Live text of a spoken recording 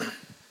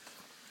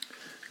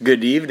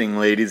Good evening,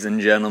 ladies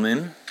and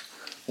gentlemen.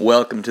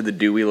 Welcome to the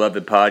Do We Love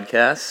It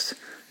podcast.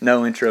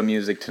 No intro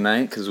music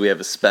tonight because we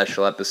have a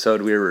special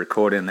episode we are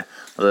recording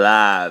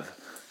live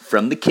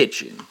from the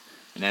kitchen.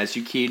 And as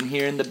you can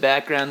hear in the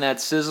background,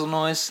 that sizzle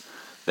noise,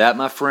 that,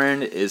 my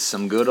friend, is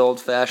some good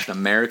old-fashioned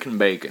American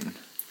bacon.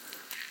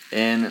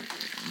 And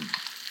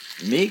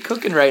me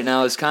cooking right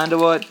now is kind of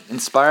what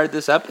inspired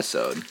this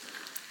episode.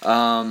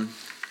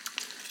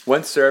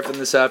 Went surfing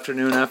this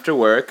afternoon after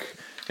work.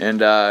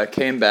 And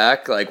came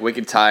back,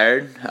 wicked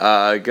tired.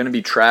 Gonna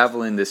be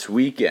traveling this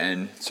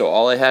weekend. So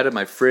all I had in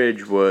my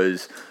fridge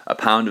was a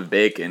pound of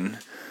bacon.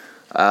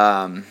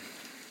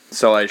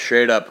 So I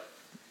straight up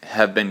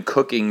have been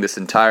cooking this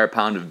entire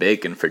pound of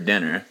bacon for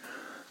dinner.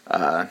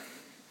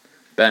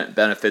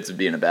 Benefits of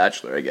being a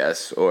bachelor, I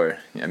guess. Or,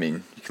 I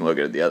mean, you can look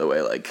at it the other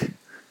way, like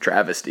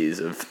travesties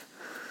of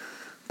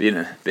being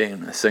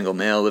a single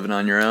male living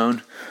on your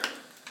own.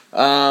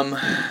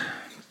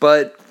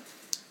 But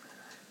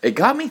it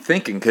got me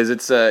thinking because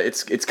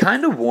it's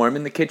kind of warm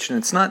in the kitchen.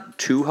 It's not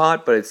too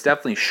hot, but it's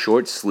definitely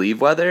short sleeve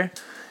weather,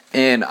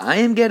 and I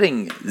am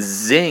getting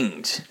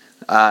zinged.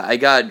 I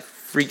got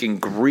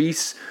freaking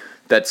grease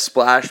that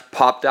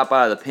popped up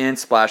out of the pan,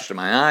 splashed in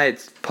my eye.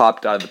 It's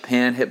popped out of the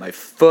pan, hit my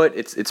foot.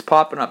 It's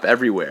popping up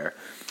everywhere,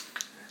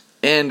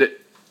 and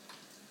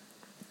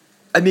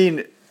I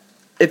mean,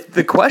 if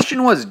the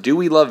question was, do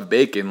we love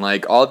bacon?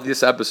 Like all of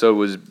this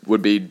episode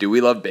would be, do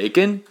we love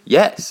bacon?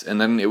 Yes, and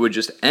then it would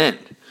just end.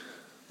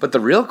 But the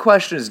real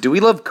question is, do we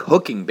love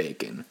cooking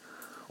bacon?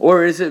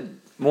 Or is it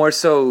more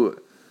so,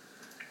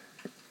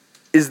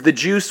 is the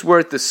juice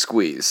worth the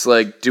squeeze?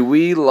 Like, do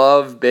we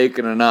love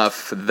bacon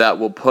enough that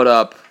we'll put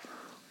up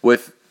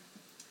with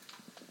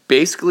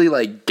basically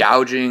like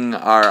gouging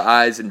our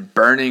eyes and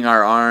burning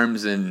our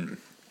arms and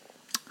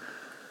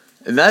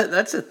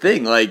that's the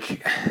thing.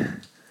 Like,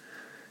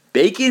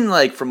 bacon,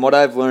 like from what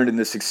I've learned in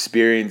this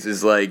experience,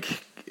 is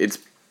like it's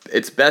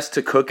best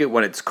to cook it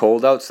when it's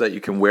cold out so that you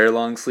can wear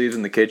long sleeves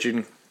in the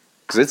kitchen.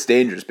 Because it's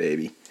dangerous,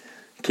 baby.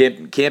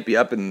 Can't be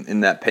up in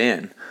that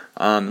pan.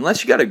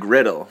 Unless you got a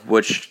griddle,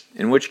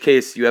 in which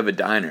case you have a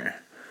diner.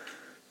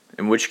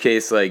 In which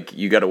case, like,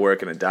 you got to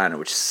work in a diner,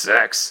 which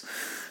sucks.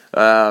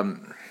 So,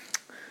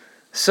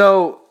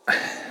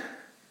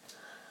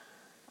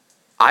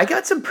 I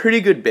got some pretty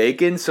good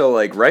bacon, so,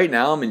 like, right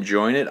now I'm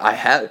enjoying it.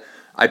 I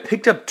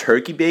picked up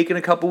turkey bacon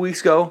a couple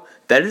weeks ago.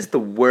 That is the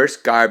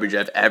worst garbage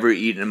I've ever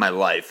eaten in my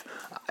life.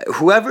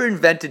 Whoever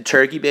invented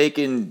turkey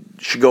bacon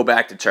should go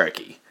back to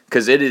turkey.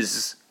 Because it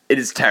is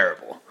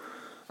terrible.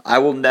 I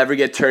will never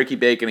get turkey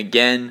bacon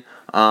again.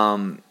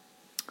 I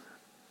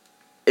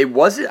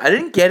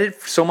didn't get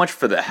it so much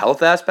for the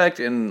health aspect,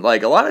 and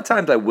like a lot of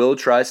times I will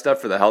try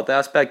stuff for the health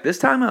aspect. This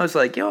time I was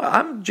like,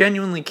 I'm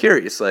genuinely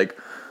curious, like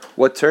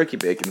what turkey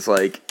bacon's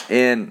like,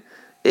 and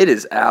it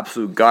is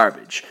absolute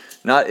garbage.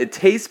 It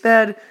tastes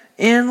bad,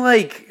 and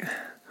like,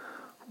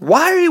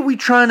 why are we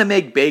trying to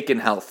make bacon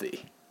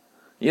healthy?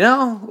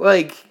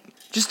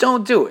 Just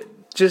don't do it.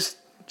 Just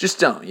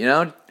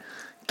don't.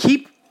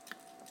 Keep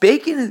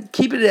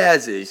it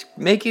as is.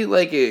 Make it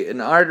like an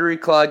artery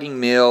clogging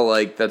meal,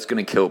 like that's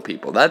gonna kill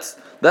people. That's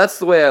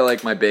the way I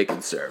like my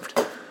bacon served.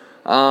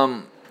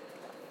 So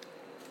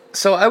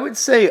I would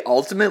say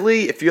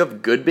ultimately, if you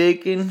have good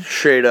bacon,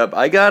 straight up,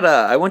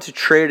 I went to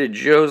Trader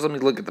Joe's. Let me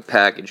look at the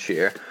package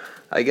here.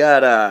 I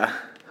got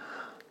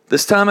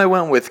this time I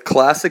went with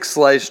classic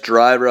slice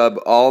dry rub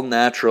all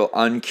natural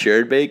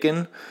uncured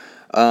bacon,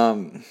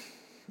 and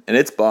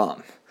it's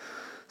bomb.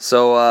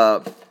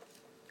 So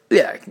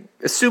yeah,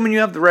 assuming you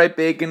have the right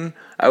bacon,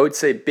 I would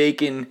say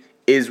bacon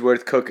is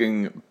worth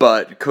cooking,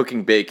 but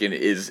cooking bacon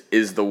is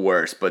the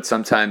worst. But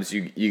sometimes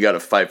you got to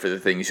fight for the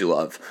things you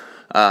love.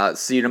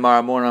 See you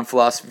tomorrow morning on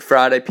Philosophy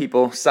Friday,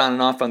 people.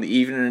 Signing off on the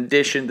evening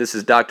edition. This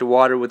is Dr.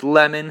 Water with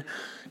Lemon.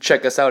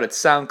 Check us out at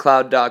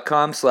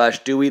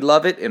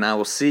soundcloud.com/doweloveit, and I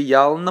will see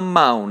y'all in the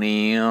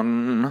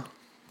morning.